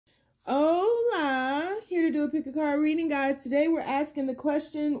Hola, here to do a pick a card reading, guys. Today we're asking the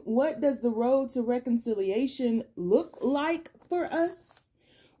question, what does the road to reconciliation look like for us?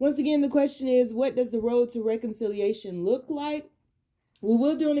 Once again, the question is, what does the road to reconciliation look like? We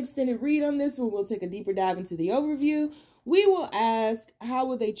will do an extended read on this where we'll take a deeper dive into the overview. We will ask, how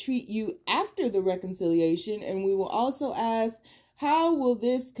will they treat you after the reconciliation? And we will also ask, how will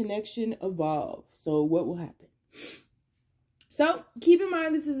this connection evolve? So what will happen? So keep in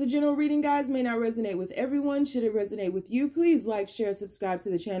mind, this is a general reading, guys. May not resonate with everyone. Should it resonate with you, please like, share, subscribe to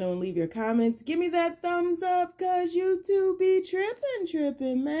the channel, and leave your comments. Give me that thumbs up, because YouTube be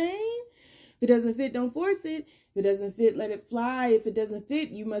tripping, man. If it doesn't fit, don't force it. If it doesn't fit, let it fly. If it doesn't fit,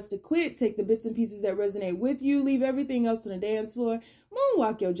 you must acquit. Take the bits and pieces that resonate with you. Leave everything else on the dance floor.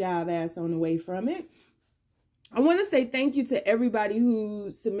 Moonwalk your jive ass on the way from it. I want to say thank you to everybody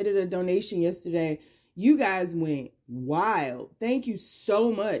who submitted a donation yesterday. You guys went wild. Thank you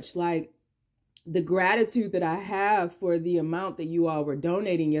so much. Like, the gratitude that I have for the amount that you all were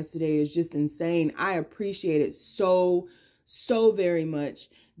donating yesterday is just insane. I appreciate it so very much.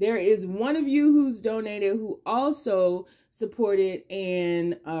 There is one of you who's donated who also supported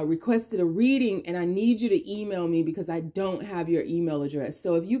and requested a reading, and I need you to email me because I don't have your email address.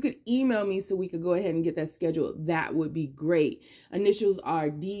 So if you could email me so we could go ahead and get that scheduled, that would be great. Initials are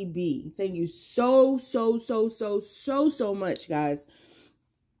DB. Thank you so much, guys.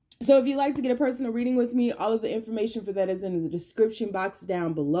 So if you'd like to get a personal reading with me, all of the information for that is in the description box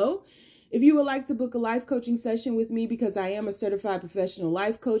down below. If you would like to book a life coaching session with me, because I am a certified professional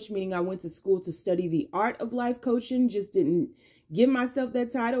life coach, meaning I went to school to study the art of life coaching, just didn't give myself that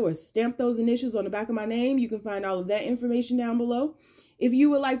title or stamp those initials on the back of my name, you can find all of that information down below. If you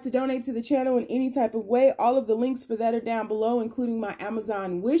would like to donate to the channel in any type of way, all of the links for that are down below, including my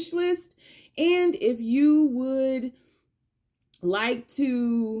Amazon wish list. And if you would like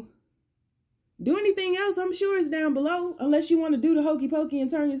to do anything else, I'm sure it's down below. Unless you want to do the hokey pokey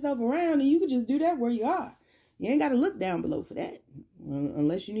and turn yourself around, and you can just do that where you are. You ain't got to look down below for that.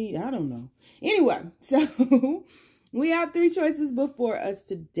 Unless you need, I don't know. Anyway, so we have 3 choices before us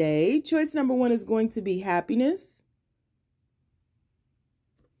today. Choice number 1 is going to be happiness.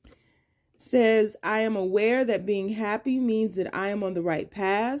 Says, I am aware that being happy means that I am on the right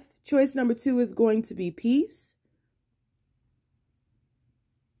path. Choice number 2 is going to be peace.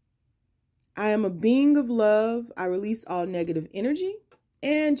 I am a being of love. I release all negative energy.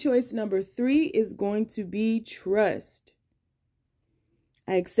 And choice number 3 is going to be trust.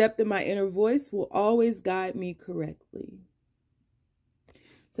 I accept that my inner voice will always guide me correctly.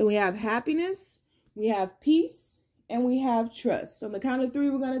 So we have happiness, we have peace, and we have trust. On the count of 3,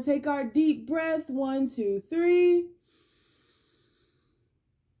 we're going to take our deep breath. 1, 2, 3.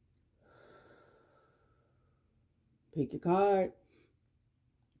 Pick your card.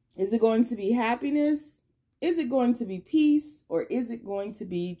 Is it going to be happiness? Is it going to be peace? Or is it going to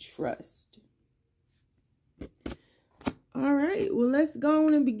be trust? All right. Well, let's go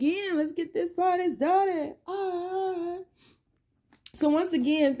on and begin. Let's get this party started. All right. So once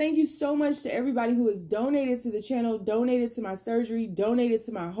again, thank you so much to everybody who has donated to the channel, donated to my surgery, donated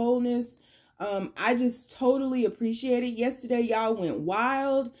to my wholeness. I just totally appreciate it. Yesterday, y'all went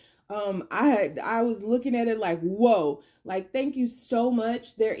wild. I was looking at it like, whoa, like, thank you so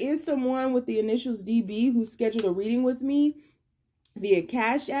much. There is someone with the initials DB who scheduled a reading with me via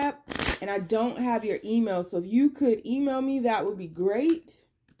Cash App, and I don't have your email. So if you could email me, that would be great.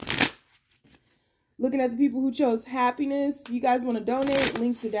 Looking at the people who chose happiness, if you guys want to donate,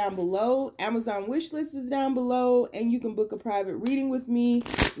 links are down below. Amazon wish list is down below, and you can book a private reading with me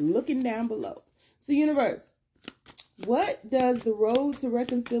looking down below. So universe, what does the road to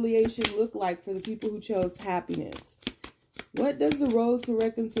reconciliation look like for the people who chose happiness? What does the road to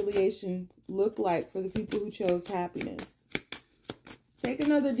reconciliation look like for the people who chose happiness? Take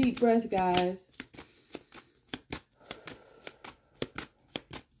another deep breath, guys.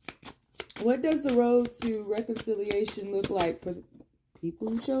 What does the road to reconciliation look like for the people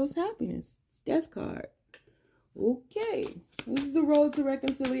who chose happiness? Death card. Okay. What does the road to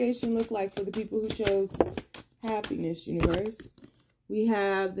reconciliation look like for the people who chose happiness, universe? We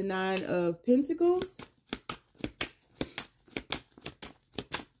have the 9 of Pentacles.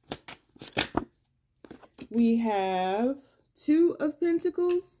 We have 2 of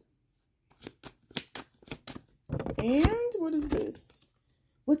Pentacles. And what is this?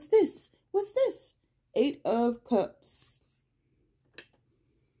 What's this? What's this? 8 of Cups.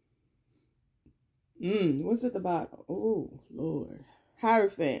 What's at the bottom? Oh, Lord.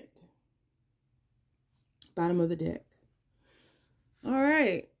 Hierophant. Bottom of the deck. All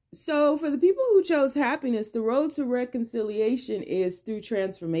right. So for the people who chose happiness, the road to reconciliation is through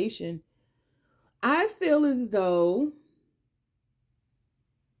transformation. I feel as though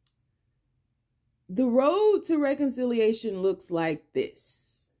the road to reconciliation looks like this.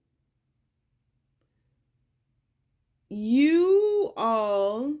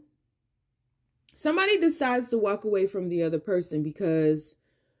 Somebody decides to walk away from the other person because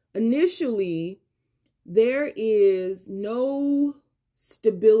initially there is no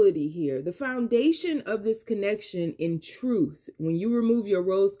stability here. The foundation of this connection, in truth, when you remove your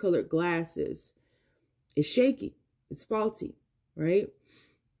rose-colored glasses, is shaky. It's faulty, right?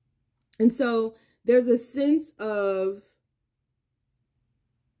 And so there's a sense of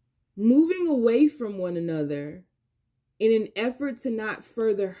moving away from one another in an effort to not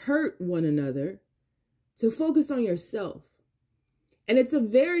further hurt one another, to focus on yourself. And it's a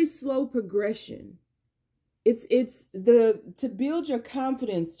very slow progression. It's to build your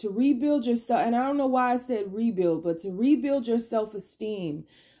confidence, to rebuild yourself. And I don't know why I said rebuild, but to rebuild your self-esteem,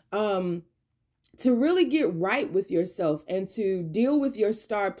 to really get right with yourself and to deal with your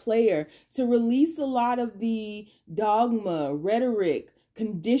star player, to release a lot of the dogma, rhetoric,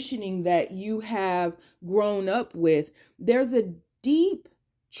 conditioning that you have grown up with. There's a deep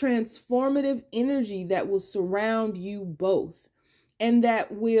transformative energy that will surround you both, and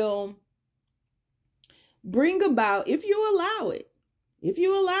that will bring about, if you allow it,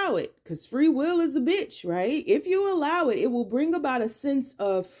 because free will is a bitch, right? If you allow it, it will bring about a sense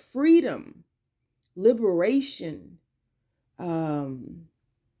of freedom, liberation,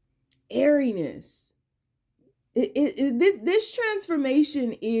 airiness. This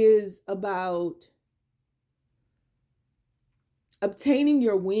transformation is about obtaining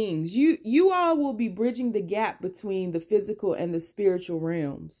your wings. You all will be bridging the gap between the physical and the spiritual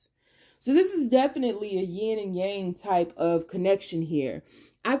realms. So this is definitely a yin and yang type of connection here.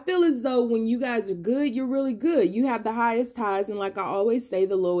 I feel as though when you guys are good, you're really good. You have the highest highs and, like I always say,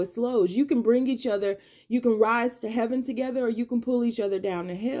 the lowest lows. You can bring each other, you can rise to heaven together, or you can pull each other down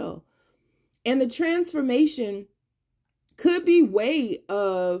to hell. And the transformation could be way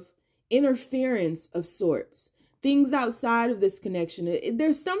of interference of sorts. Things outside of this connection.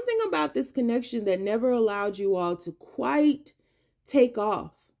 There's something about this connection that never allowed you all to quite take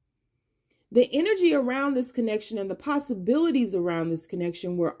off. The energy around this connection and the possibilities around this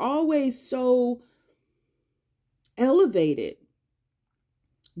connection were always so elevated.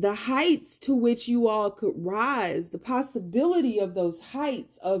 The heights to which you all could rise, the possibility of those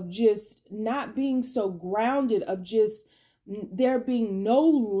heights, of just not being so grounded, of just there being no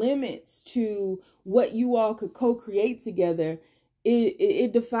limits to what you all could co-create together,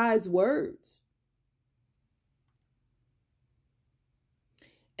 it defies words.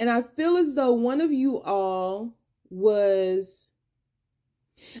 And I feel as though one of you all was,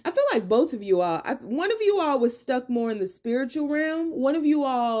 I feel like both of you all, one of you all was stuck more in the spiritual realm. One of you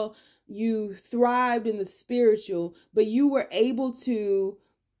all, you thrived in the spiritual, but you were able to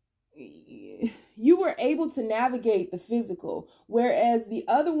navigate the physical, whereas the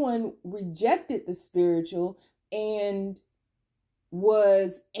other one rejected the spiritual and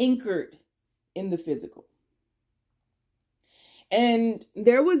was anchored in the physical. And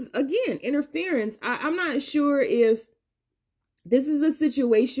there was, again, interference. I'm not sure if this is a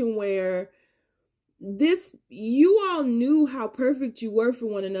situation where you all knew how perfect you were for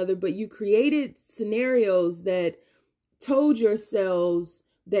one another, but you created scenarios that told yourselves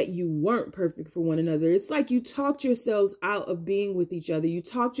that you weren't perfect for one another. It's like you talked yourselves out of being with each other. You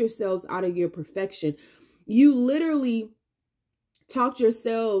talked yourselves out of your perfection. You literally talked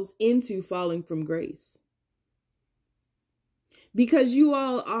yourselves into falling from grace. Because you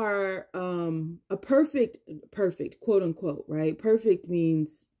all are a perfect, quote unquote, right? Perfect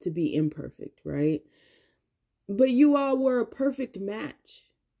means to be imperfect, right? But you all were a perfect match.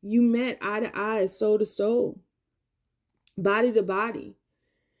 You met eye to eye, soul to soul, body to body.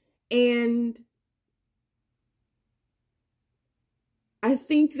 And I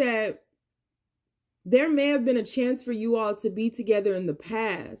think that there may have been a chance for you all to be together in the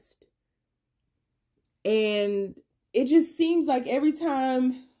past. And it just seems like every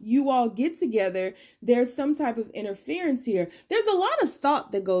time you all get together, there's some type of interference here. There's a lot of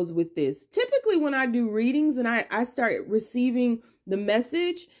thought that goes with this. Typically, when I do readings and I start receiving the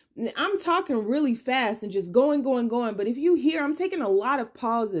message, I'm talking really fast and just going. But if you hear, I'm taking a lot of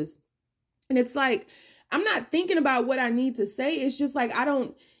pauses. And it's like, I'm not thinking about what I need to say. It's just like,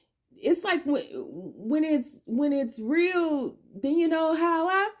 it's like when it's real, then you know how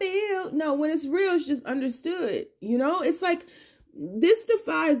I feel. No, when it's real, it's just understood. You know, it's like this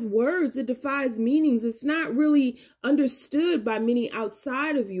defies words. It defies meanings. It's not really understood by many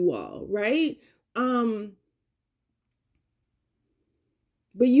outside of you all, right? But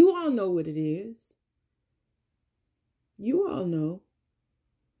you all know what it is. You all know.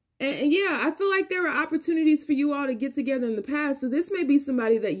 And yeah, I feel like there are opportunities for you all to get together in the past. So this may be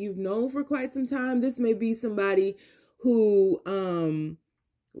somebody that you've known for quite some time. This may be somebody who,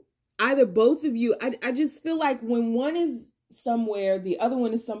 either both of you, I just feel like when one is somewhere, the other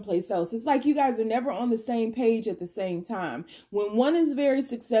one is someplace else. It's like you guys are never on the same page at the same time. When one is very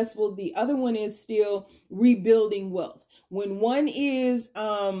successful, the other one is still rebuilding wealth. When one is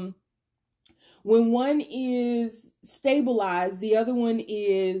stabilized, the other one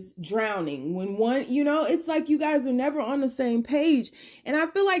is drowning. When one, it's like you guys are never on the same page. And I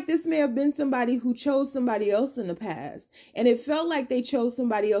feel like this may have been somebody who chose somebody else in the past. And it felt like they chose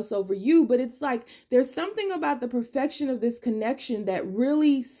somebody else over you. But it's like there's something about the perfection of this connection that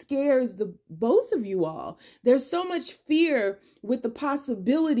really scares the both of you all. There's so much fear with the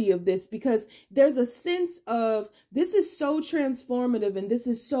possibility of this, because there's a sense of this is so transformative and this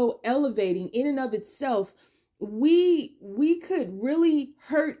is so elevating in and of itself. We could really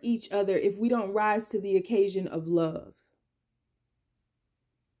hurt each other if we don't rise to the occasion of love.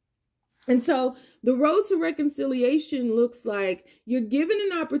 And so the road to reconciliation looks like you're given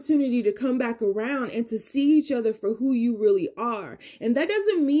an opportunity to come back around and to see each other for who you really are. And that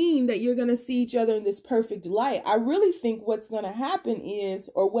doesn't mean that you're going to see each other in this perfect light. I really think what's going to happen is,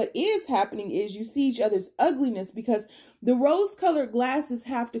 or what is happening is, you see each other's ugliness, because the rose-colored glasses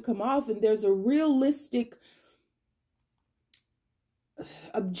have to come off and there's a realistic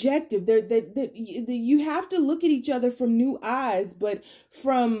objective there that you have to look at each other from new eyes, but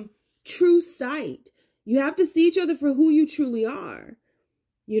from true sight. You have to see each other for who you truly are,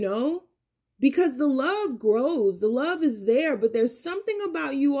 because the love grows, the love is there, but there's something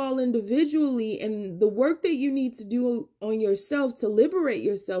about you all individually and the work that you need to do on yourself to liberate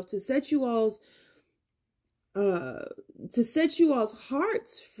yourself, to set you all's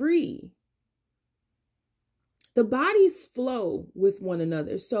hearts free. The bodies flow with one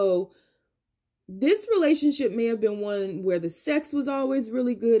another. So this relationship may have been one where the sex was always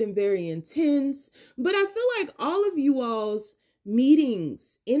really good and very intense, but I feel like all of you all's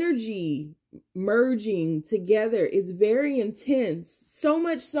meetings, energy merging together is very intense, so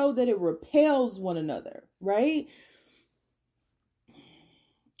much so that it repels one another, right?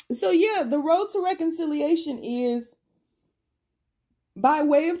 So yeah, the road to reconciliation is by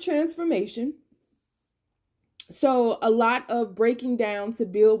way of transformation. So a lot of breaking down to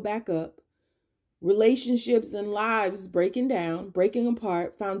build back up. Relationships and lives breaking down, breaking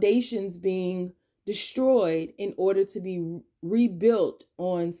apart, foundations being destroyed in order to be rebuilt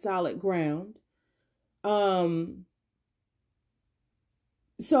on solid ground. So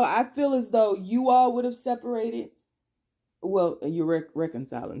I feel as though you all would have separated. Well, you're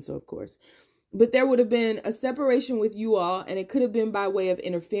reconciling, so of course. But there would have been a separation with you all, and it could have been by way of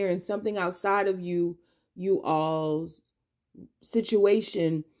interference, something outside of you all's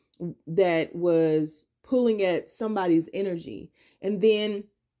situation that was pulling at somebody's energy. And then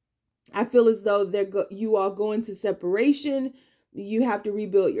I feel as though you all go into separation. You have to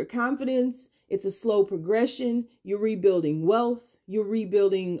rebuild your confidence. It's a slow progression. You're rebuilding wealth. You're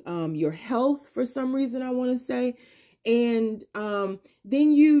rebuilding your health for some reason, I want to say. And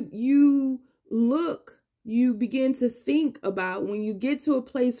then you begin to think about, when you get to a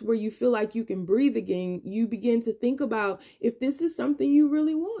place where you feel like you can breathe again, you begin to think about if this is something you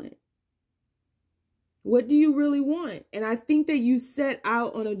really want. What do you really want? And I think that you set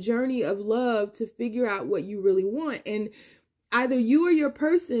out on a journey of love to figure out what you really want. And either you or your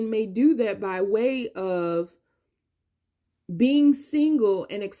person may do that by way of being single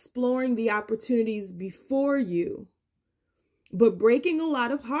and exploring the opportunities before you, but breaking a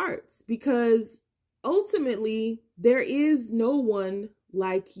lot of hearts, because ultimately there is no one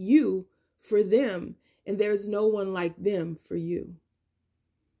like you for them, and there's no one like them for you.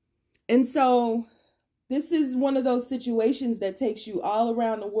 And so this is one of those situations that takes you all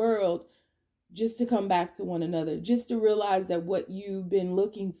around the world just to come back to one another, just to realize that what you've been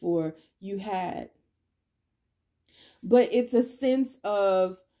looking for, you had. But it's a sense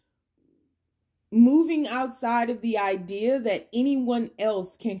of moving outside of the idea that anyone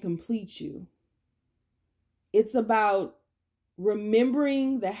else can complete you. It's about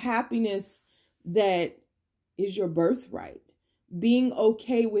remembering the happiness that is your birthright, being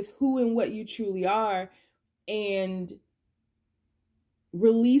okay with who and what you truly are, and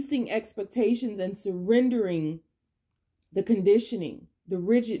releasing expectations and surrendering the conditioning, the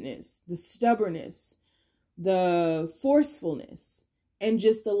rigidness, the stubbornness, the forcefulness, and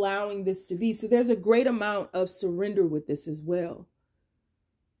just allowing this to be. So there's a great amount of surrender with this as well.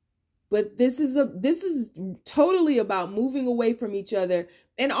 But this is totally about moving away from each other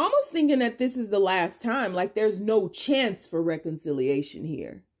and almost thinking that this is the last time, like there's no chance for reconciliation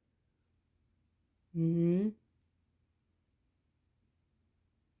here.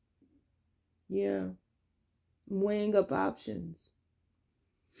 Yeah. Weighing up options.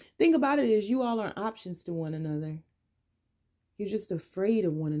 Thing about it is you all are options to one another. You're just afraid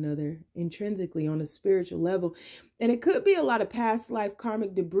of one another intrinsically on a spiritual level. And it could be a lot of past life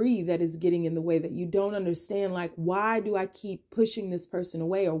karmic debris that is getting in the way, that you don't understand. Like, why do I keep pushing this person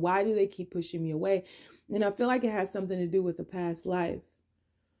away? Or why do they keep pushing me away? And I feel like it has something to do with the past life.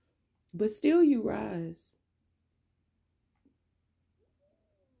 But still you rise.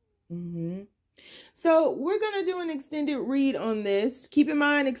 So we're going to do an extended read on this. Keep in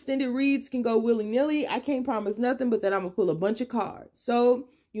mind, extended reads can go willy-nilly. I can't promise nothing, but that I'm going to pull a bunch of cards. So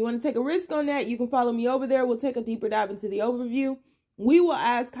you want to take a risk on that, you can follow me over there. We'll take a deeper dive into the overview. We will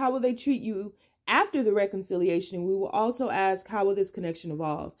ask, how will they treat you after the reconciliation? And we will also ask, how will this connection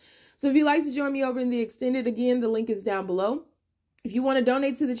evolve? So if you'd like to join me over in the extended, again, the link is down below. If you want to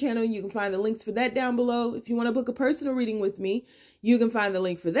donate to the channel, you can find the links for that down below. If you want to book a personal reading with me, you can find the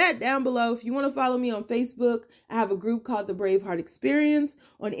link for that down below. If you want to follow me on Facebook, I have a group called the Braveheart Experience.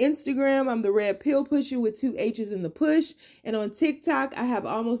 On Instagram, I'm the Red Pill Pusher with 2 H's in the push. And on TikTok, I have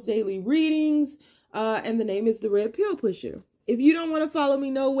almost daily readings. And the name is the Red Pill Pusher. If you don't want to follow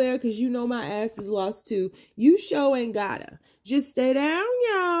me nowhere because you know my ass is lost too, you sure ain't gotta. Just stay down,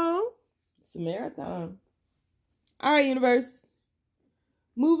 y'all. It's a marathon. All right, universe.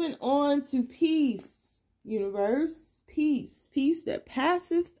 Moving on to peace, universe. Peace. Peace that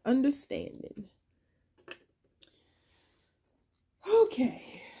passeth understanding.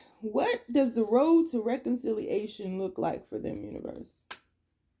 Okay. What does the road to reconciliation look like for them, universe?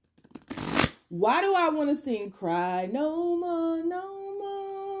 Why do I want to sing Cry No More, No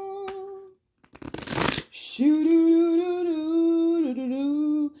More?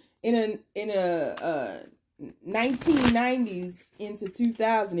 Shoo-doo-doo-doo-doo-doo-doo. In a 1990s into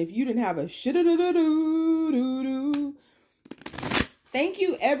 2000, if you didn't have a shoo-doo-doo-doo-doo-doo. Thank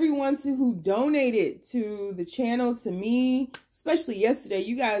you everyone who donated to the channel, to me, especially yesterday.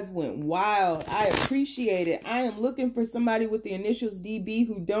 You guys went wild. I appreciate it. I am looking for somebody with the initials DB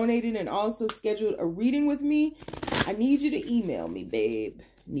who donated and also scheduled a reading with me. I need you to email me, babe.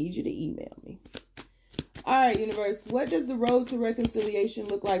 Need you to email me. All right, universe. What does the road to reconciliation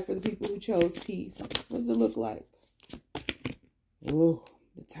look like for the people who chose peace? What does it look like? Oh,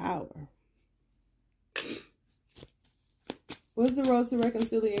 the Tower. What does the road to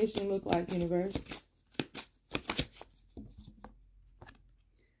reconciliation look like, universe?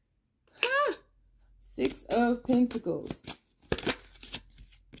 Huh. 6 of Pentacles.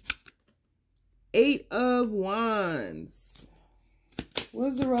 8 of Wands. What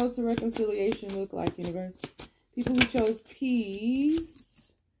does the road to reconciliation look like, universe? People who chose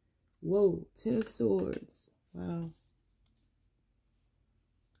peace. Whoa, 10 of Swords. Wow.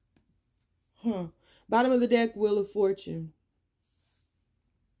 Huh. Bottom of the deck, Wheel of Fortune.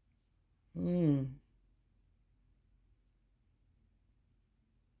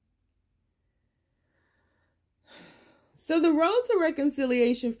 So the road to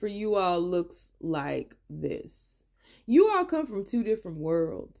reconciliation for you all looks like this. You all come from 2 different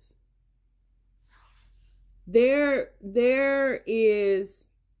worlds. This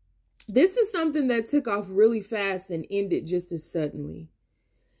is something that took off really fast and ended just as suddenly.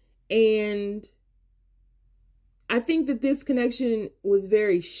 And I think that this connection was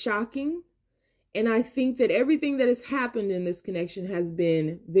very shocking. And I think that everything that has happened in this connection has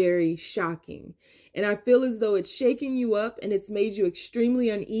been very shocking. And I feel as though it's shaking you up and it's made you extremely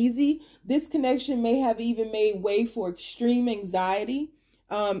uneasy. This connection may have even made way for extreme anxiety.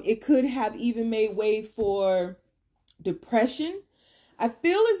 It could have even made way for depression. I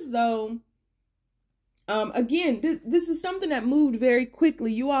feel as though, again, this is something that moved very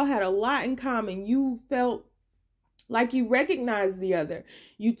quickly. You all had a lot in common. You felt like you recognized the other.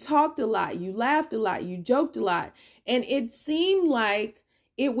 You talked a lot. You laughed a lot. You joked a lot. And it seemed like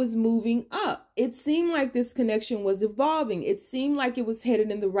it was moving up. It seemed like this connection was evolving. It seemed like it was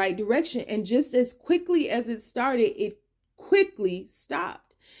headed in the right direction. And just as quickly as it started, it quickly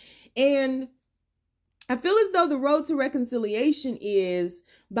stopped. And I feel as though the road to reconciliation is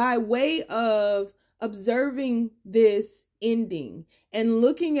by way of observing this ending and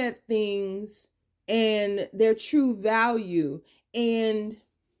looking at things and their true value and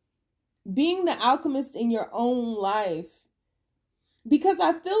being the alchemist in your own life. Because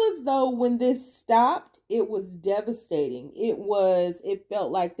I feel as though when this stopped, it was devastating. It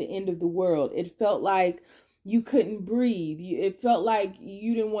felt like the end of the world. It felt like you couldn't breathe. It felt like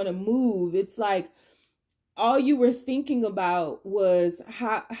you didn't want to move. It's like all you were thinking about was,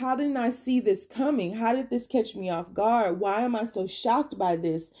 how didn't I see this coming? How did this catch me off guard? Why am I so shocked by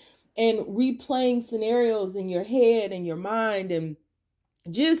this? And replaying scenarios in your head and your mind and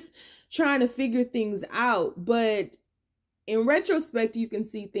just trying to figure things out. But in retrospect, you can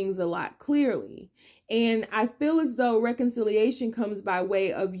see things a lot clearly. And I feel as though reconciliation comes by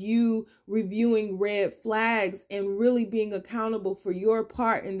way of you reviewing red flags and really being accountable for your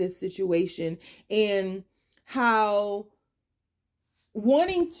part in this situation, and how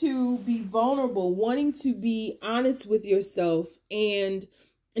wanting to be vulnerable, wanting to be honest with yourself, and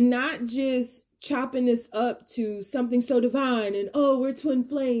not just chopping this up to something so divine and, oh, we're twin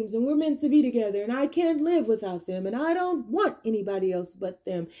flames and we're meant to be together and I can't live without them and I don't want anybody else but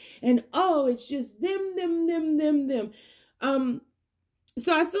them, and oh, it's just them.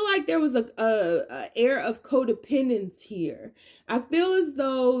 So I feel like there was a air of codependence here. I feel as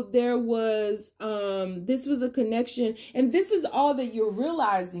though there was, this was a connection, and this is all that you're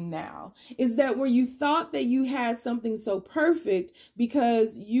realizing now, is that where you thought that you had something so perfect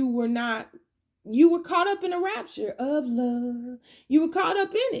because you were caught up in a rapture of love. You were caught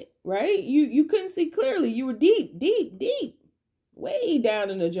up in it, right? You couldn't see clearly. You were deep, way down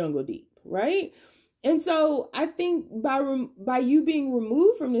in the jungle deep, right? And so I think by you being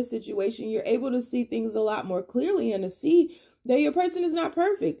removed from this situation, you're able to see things a lot more clearly, and to see that your person is not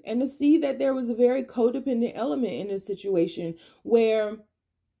perfect, and to see that there was a very codependent element in this situation where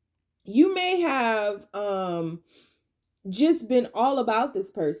you may have just been all about this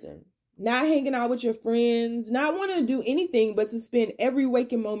person, not hanging out with your friends, not wanting to do anything but to spend every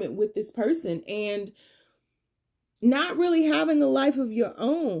waking moment with this person, and not really having a life of your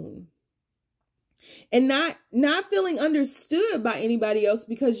own. And not feeling understood by anybody else,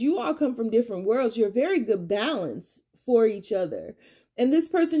 because you all come from different worlds. You're a very good balance for each other. And this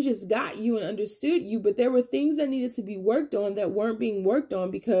person just got you and understood you, but there were things that needed to be worked on that weren't being worked on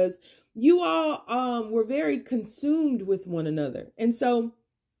because you all were very consumed with one another. And so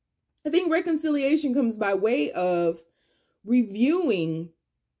I think reconciliation comes by way of reviewing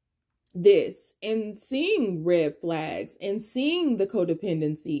this and seeing red flags and seeing the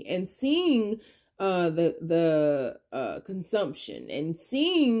codependency and seeing the consumption and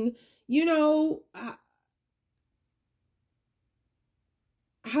seeing,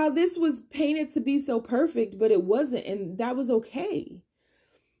 how this was painted to be so perfect, but it wasn't. And that was okay.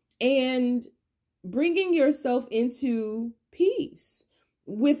 And bringing yourself into peace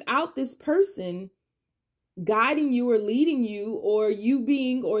without this person guiding you or leading you, or you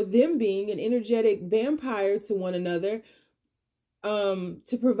being or them being an energetic vampire to one another,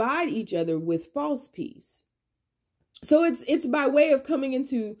 to provide each other with false peace. So it's by way of coming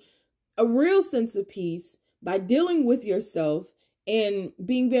into a real sense of peace by dealing with yourself and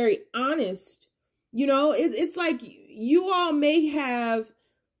being very honest. It's like you all may have,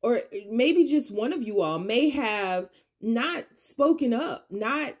 or maybe just one of you all may have not spoken up,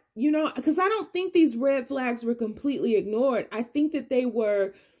 not, because I don't think these red flags were completely ignored. I think that they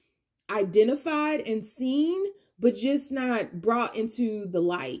were identified and seen, but just not brought into the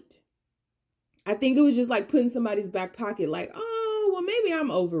light. I think it was just like put in somebody's back pocket, like, oh, well, maybe I'm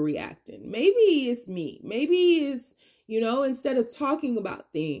overreacting. Maybe it's me. Maybe it's, instead of talking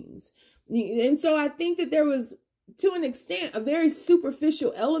about things. And so I think that there was, to an extent, a very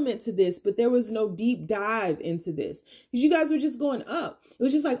superficial element to this, but there was no deep dive into this because you guys were just going up. It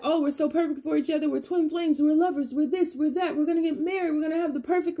was just like, oh, we're so perfect for each other. We're twin flames. We're lovers. We're this, we're that. We're going to get married. We're going to have the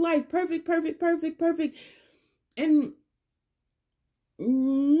perfect life. Perfect. And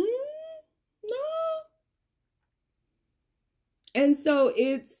no. And so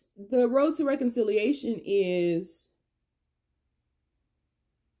it's the road to reconciliation is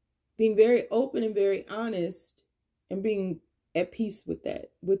being very open and very honest, and being at peace with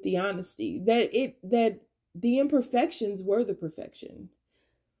that, with the honesty that the imperfections were the perfection.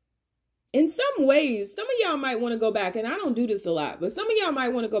 In some ways, some of y'all might want to go back, and I don't do this a lot, but some of y'all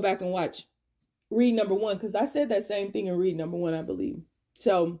might want to go back and read number 1, because I said that same thing in read number 1, I believe.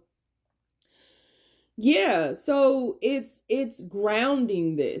 So yeah, so it's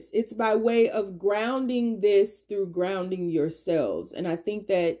grounding this. It's by way of grounding this through grounding yourselves. And I think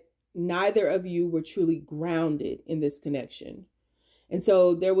that neither of you were truly grounded in this connection. And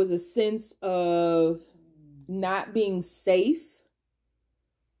so there was a sense of not being safe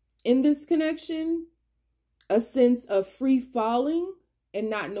in this connection, a sense of free falling and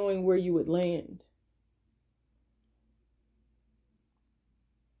not knowing where you would land.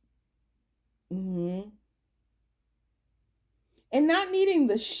 and not needing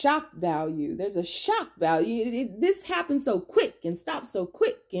the shock value. There's a shock value. This happened so quick and stopped so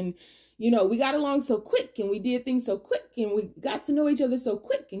quick. And, you know, we got along so quick and we did things so quick and we got to know each other so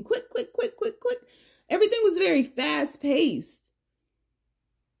quick and quick. Everything was very fast paced.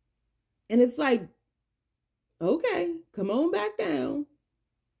 And it's like, okay, come on back down.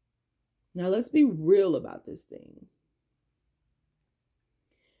 Now let's be real about this thing.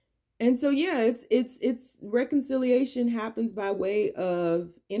 And so, yeah, it's reconciliation happens by way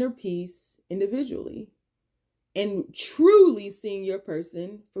of inner peace individually and truly seeing your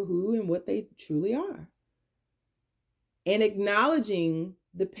person for who and what they truly are. And acknowledging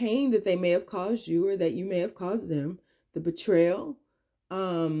the pain that they may have caused you or that you may have caused them, the betrayal,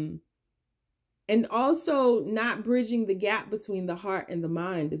 and also not bridging the gap between the heart and the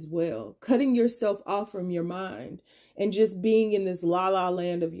mind as well, cutting yourself off from your mind and just being in this la-la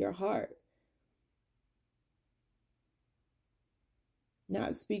land of your heart.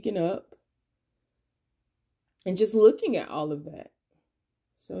 Not speaking up and just looking at all of that.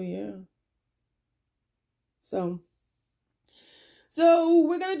 So, yeah. So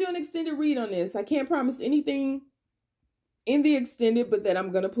we're going to do an extended read on this. I can't promise anything in the extended, but then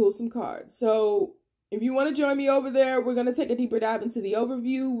I'm going to pull some cards. So if you want to join me over there, we're going to take a deeper dive into the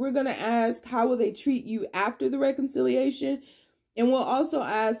overview. We're going to ask, how will they treat you after the reconciliation? And we'll also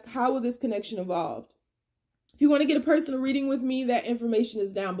ask, how will this connection evolve? If you want to get a personal reading with me, that information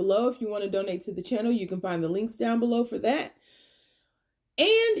is down below. If you want to donate to the channel, you can find the links down below for that.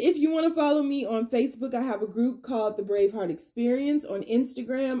 And if you want to follow me on Facebook, I have a group called the Braveheart Experience. On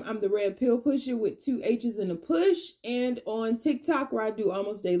Instagram, I'm the Red Pill Pusher with 2 H's and a push. And on TikTok, where I do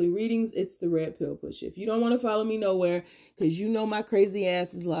almost daily readings, it's the Red Pill Pusher. If you don't want to follow me nowhere, because you know my crazy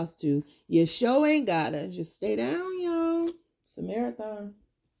ass is lost too, you sure ain't gotta. Just stay down, y'all. It's a marathon.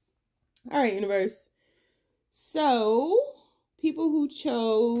 All right, universe. So, people who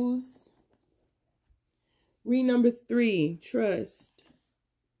chose read number 3, trust.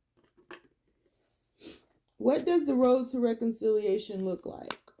 What does the road to reconciliation look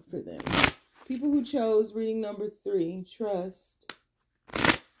like for them? People who chose reading number 3, trust.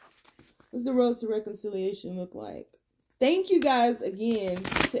 What does the road to reconciliation look like? Thank you guys again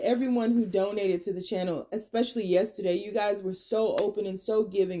to everyone who donated to the channel, especially yesterday. You guys were so open and so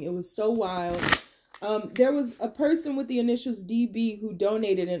giving. It was so wild. There was a person with the initials DB who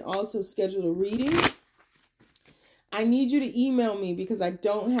donated and also scheduled a reading. I need you to email me because I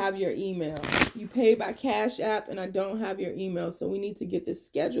don't have your email. You pay by Cash App and I don't have your email. So we need to get this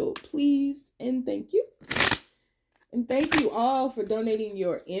scheduled, please. And thank you. And thank you all for donating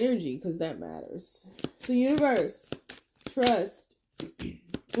your energy because that matters. So universe, trust.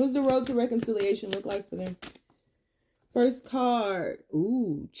 What does the road to reconciliation look like for them? First card.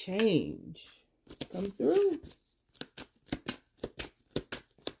 Ooh, change. Come through.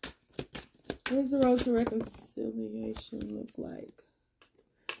 What does the road to reconciliation look like?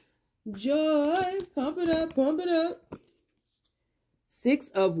 Joy. Pump it up, pump it up. 6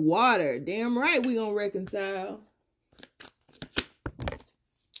 of water. Damn right we gonna reconcile.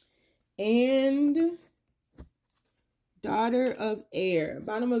 And daughter of air.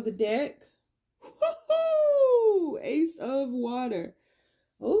 Bottom of the deck. Woohoo! Ace of water.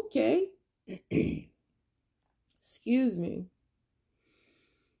 Okay. Excuse me.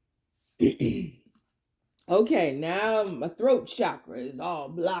 Okay, now my throat chakra is all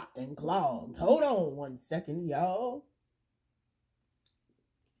blocked and clogged. Hold on 1 second, y'all.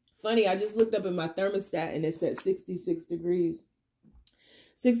 Funny, I just looked up at my thermostat and it said 66 degrees.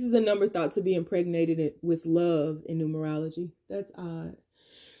 6 is the number thought to be impregnated with love in numerology. That's odd.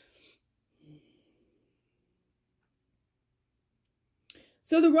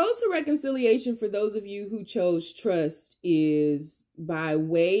 So the road to reconciliation for those of you who chose trust is by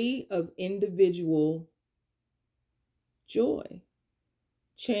way of individual joy,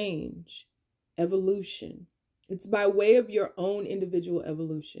 change, evolution. It's by way of your own individual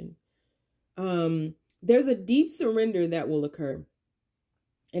evolution. There's a deep surrender that will occur.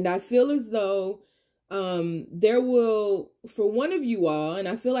 And I feel as though there will, for one of you all, and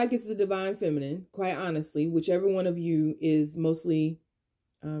I feel like it's the divine feminine, quite honestly, whichever one of you is mostly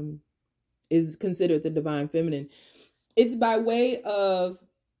is considered the divine feminine. It's by way of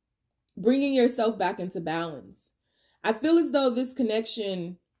bringing yourself back into balance. I feel as though this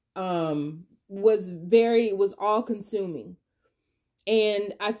connection was all consuming.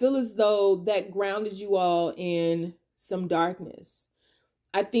 And I feel as though that grounded you all in some darkness.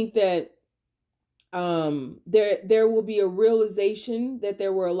 I think that there will be a realization that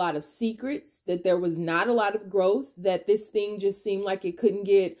there were a lot of secrets, that there was not a lot of growth, that this thing just seemed like it couldn't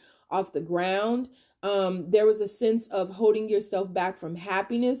get off the ground. There was a sense of holding yourself back from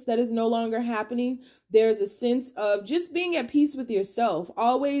happiness that is no longer happening. There's a sense of just being at peace with yourself,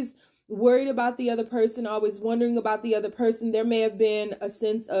 always worried about the other person, always wondering about the other person. There may have been a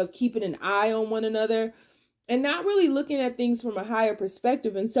sense of keeping an eye on one another and not really looking at things from a higher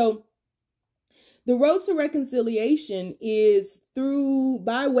perspective. And so the road to reconciliation is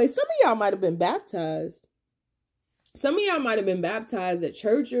by way. Some of y'all might have been baptized. Some of y'all might have been baptized at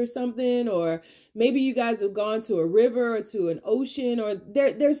church or something, or maybe you guys have gone to a river or to an ocean, or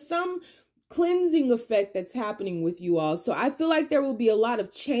there's some cleansing effect that's happening with you all. So I feel like there will be a lot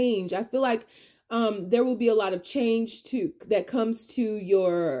of change. I feel like there will be a lot of change that comes to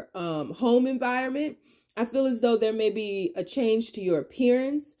your home environment. I feel as though there may be a change to your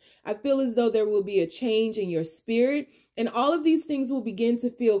appearance. I feel as though there will be a change in your spirit, and all of these things will begin to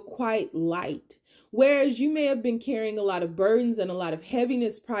feel quite light. Whereas you may have been carrying a lot of burdens and a lot of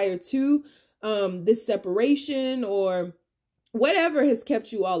heaviness prior to this separation or whatever has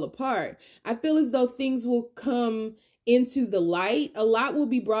kept you all apart. I feel as though things will come into the light. A lot will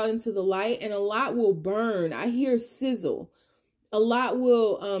be brought into the light and a lot will burn. I hear sizzle. A lot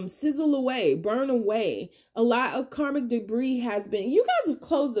will sizzle away, burn away. A lot of karmic debris has been, you guys have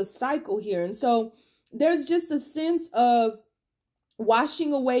closed a cycle here. And so there's just a sense of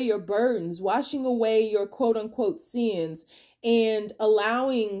washing away your burdens, washing away your quote unquote sins, and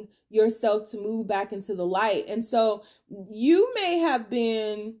allowing yourself to move back into the light. And so you may have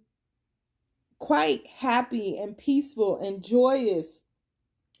been quite happy and peaceful and joyous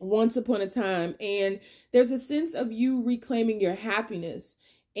once upon a time. And there's a sense of you reclaiming your happiness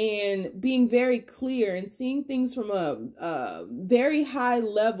and being very clear and seeing things from a very high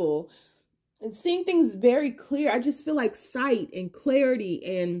level and seeing things very clear. I just feel like sight and clarity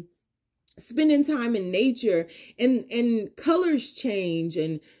and spending time in nature and colors change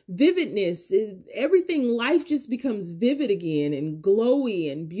and vividness. Everything, life just becomes vivid again and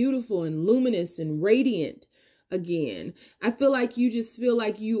glowy and beautiful and luminous and radiant again. I feel like you just feel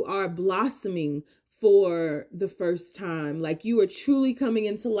like you are blossoming for the first time, like you are truly coming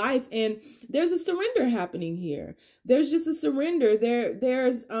into life. And there's a surrender happening here. There's just a surrender.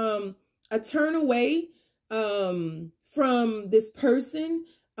 There's a turn away from this person.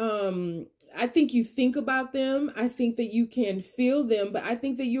 I think you think about them. I think that you can feel them, but I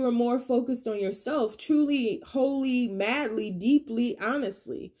think that you are more focused on yourself, truly, wholly, madly, deeply,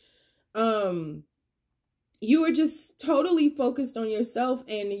 honestly. You are just totally focused on yourself,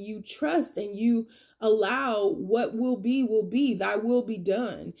 and you trust and you allow what will be, thy will be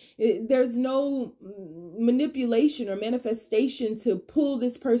done. There's no manipulation or manifestation to pull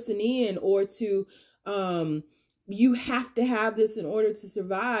this person in or to, you have to have this in order to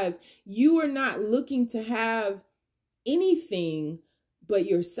survive. You are not looking to have anything but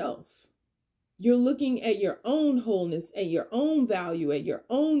yourself. You're looking at your own wholeness, at your own value, at your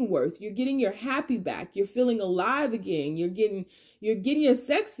own worth. You're getting your happy back. You're feeling alive again. You're getting your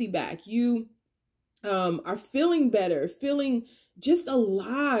sexy back. You are feeling better, feeling just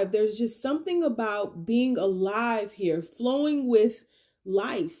alive. There's just something about being alive here, flowing with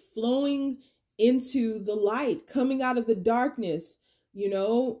life, flowing into the light, coming out of the darkness,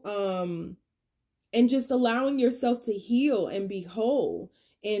 and just allowing yourself to heal and be whole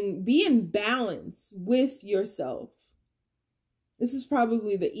and be in balance with yourself. This is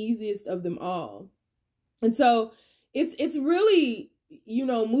probably the easiest of them all. And so it's really,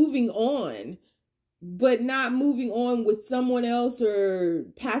 moving on, but not moving on with someone else or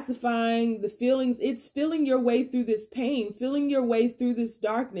pacifying the feelings. It's feeling your way through this pain, feeling your way through this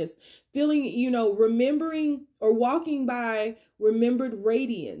darkness, feeling, remembering or walking by remembered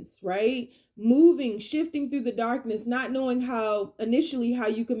radiance, right? Moving, shifting through the darkness, not knowing how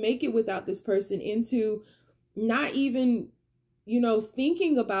you could make it without this person, into not even,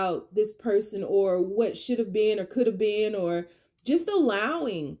 thinking about this person or what should have been or could have been, or just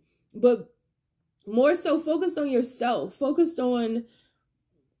allowing, but more so focused on yourself, focused on,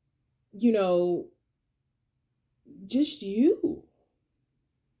 just you,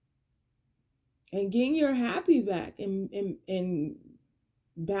 and getting your happy back and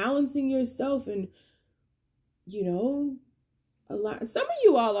balancing yourself. And, a lot, some of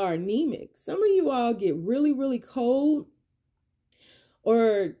you all are anemic. Some of you all get really, really cold,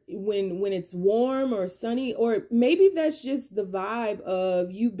 or when it's warm or sunny, or maybe that's just the vibe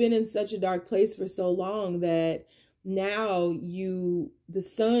of you've been in such a dark place for so long that now the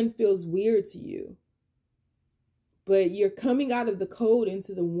sun feels weird to you, but you're coming out of the cold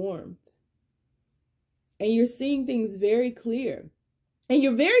into the warmth, and you're seeing things very clear, and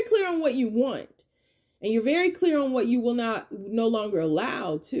you're very clear on what you want, and you're very clear on what you will no longer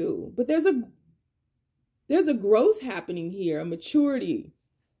allow too. But there's a there's a growth happening here, a maturity.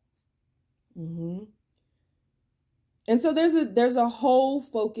 And so there's a whole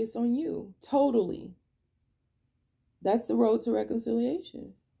focus on you, totally. That's the road to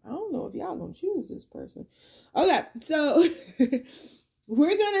reconciliation. I don't know if y'all gonna choose this person. Okay, so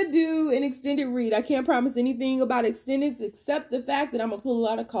we're gonna do an extended read. I can't promise anything about extendeds except the fact that I'm gonna pull a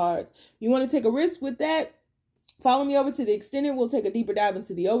lot of cards. You want to take a risk with that? Follow me over to the extended. We'll take a deeper dive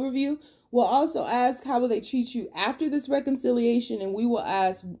into the overview. We'll also ask, how will they treat you after this reconciliation? And we will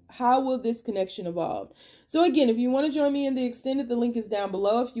ask, how will this connection evolve? So again, if you want to join me in the extended, the link is down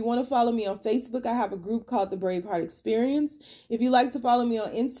below. If you want to follow me on Facebook, I have a group called the Braveheartexperience. If you'd like to follow me on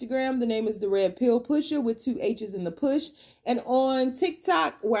Instagram, the name is theredpillpushha with 2 H's in the push. And on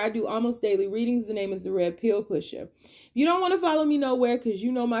TikTok, where I do almost daily readings, the name is theredpillpushha. If you don't want to follow me nowhere because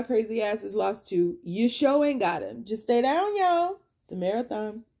you know my crazy ass is lost too, you sure ain't got it. Just stay down, y'all. It's a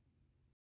marathon.